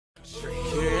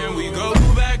Can we go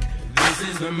back? This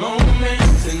is the moment.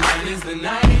 Tonight is the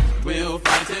night. We'll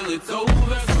fight till it's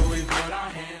over. So we put our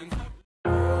hands up.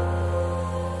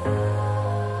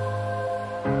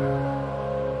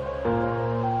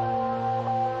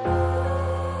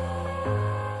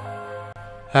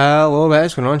 Hello, what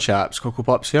is going on, chaps? Coco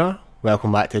Pops here.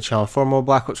 Welcome back to the channel for more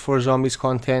Black Ops 4 Zombies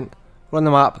content. We're on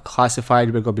the map Classified.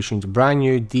 We're going to be showing a brand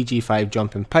new DG-5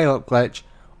 jumping pilot glitch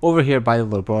over here by the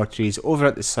laboratories over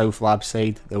at the south lab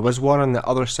side. There was one on the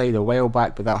other side a while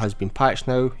back, but that has been patched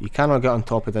now. You cannot get on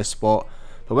top of this spot,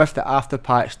 but with the after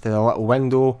patch to the little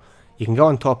window, you can get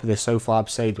on top of the south lab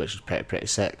side, which is pretty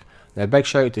sick. Now, a big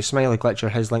shout out to Smiley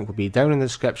Glitcher. His link will be down in the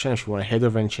description if you want to head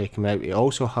over and check him out. He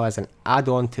also has an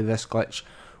add-on to this glitch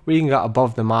where you can get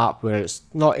above the map, where it's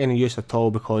not any use at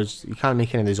all because you can't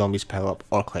make any of the zombies pile up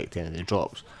or collect any of the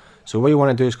drops. So what you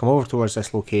want to do is come over towards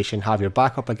this location, have your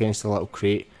back up against the little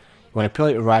crate. You want to pull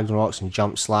out your Ragnaroks and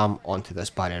jump slam onto this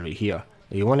barrier right here.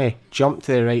 Now you want to jump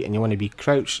to the right and you want to be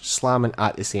crouched slamming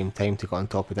at the same time to get on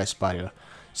top of this barrier.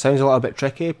 Sounds a little bit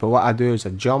tricky, but what I do is I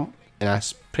jump and I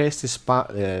press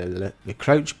the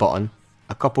crouch button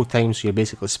a couple times, so you're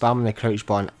basically spamming the crouch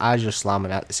button as you're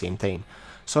slamming at the same time.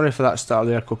 Sorry for that stutter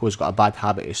there, Coco's got a bad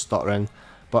habit of stuttering.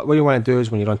 But what you want to do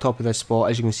is when you're on top of this spot,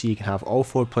 as you can see, you can have all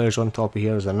 4 players on top of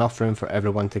here. There's enough room for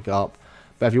everyone to get up.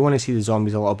 But if you want to see the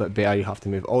zombies a little bit better, you have to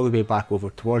move all the way back over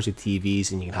towards the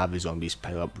TVs and you can have the zombies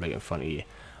pile up right in front of you.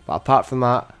 But apart from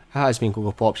that, it has been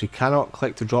Coco Pops. You cannot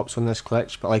collect the drops on this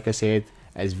glitch, but like I said,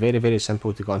 it's very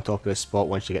simple to get on top of this spot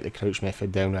once you get the crouch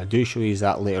method down. I do show you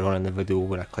that later on in the video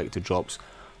where I collect the drops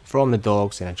from the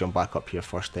dogs and I jump back up here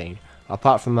first time.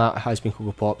 Apart from that, it has been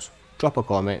Coco Pops. Drop a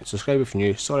comment, subscribe if you're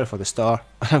new, sorry for the star,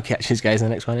 and I'll catch you guys in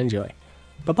the next one. Enjoy.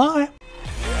 Bye bye!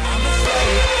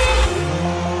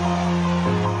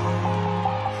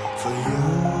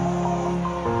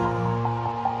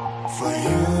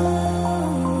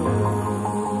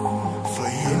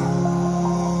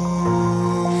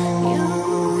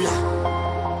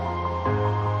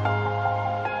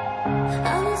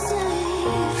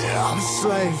 I'm a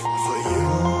slave for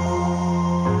you.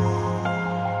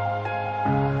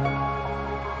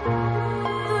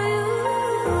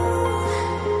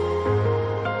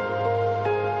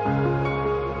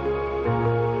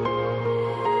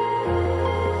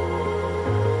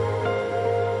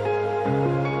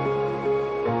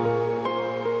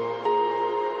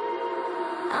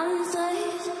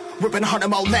 Ripping harder,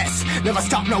 more less. Never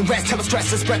stop, no rest. Till the stress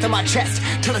is breath in my chest.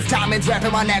 Till it's diamonds wrapping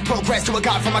my neck. Progress to a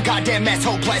god from a goddamn mess.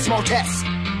 Hopeless, more tests.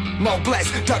 More blessed.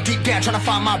 Dug deep down, trying to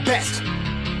find my best.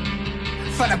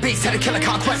 Find a beast, had to kill a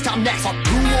conquest. I'm next. I'm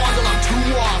too on till I'm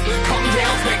too off. Calm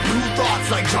down, make new thoughts.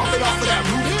 Like jumping off of that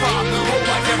rooftop. Whole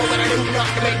life never when I knew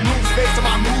not to make moves based on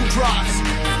my mood drops.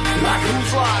 Like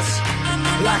who's lost?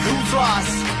 Like who's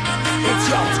lost? It's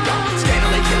yours, go.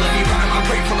 Steadily killing me, running my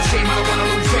brain full of shame. I don't wanna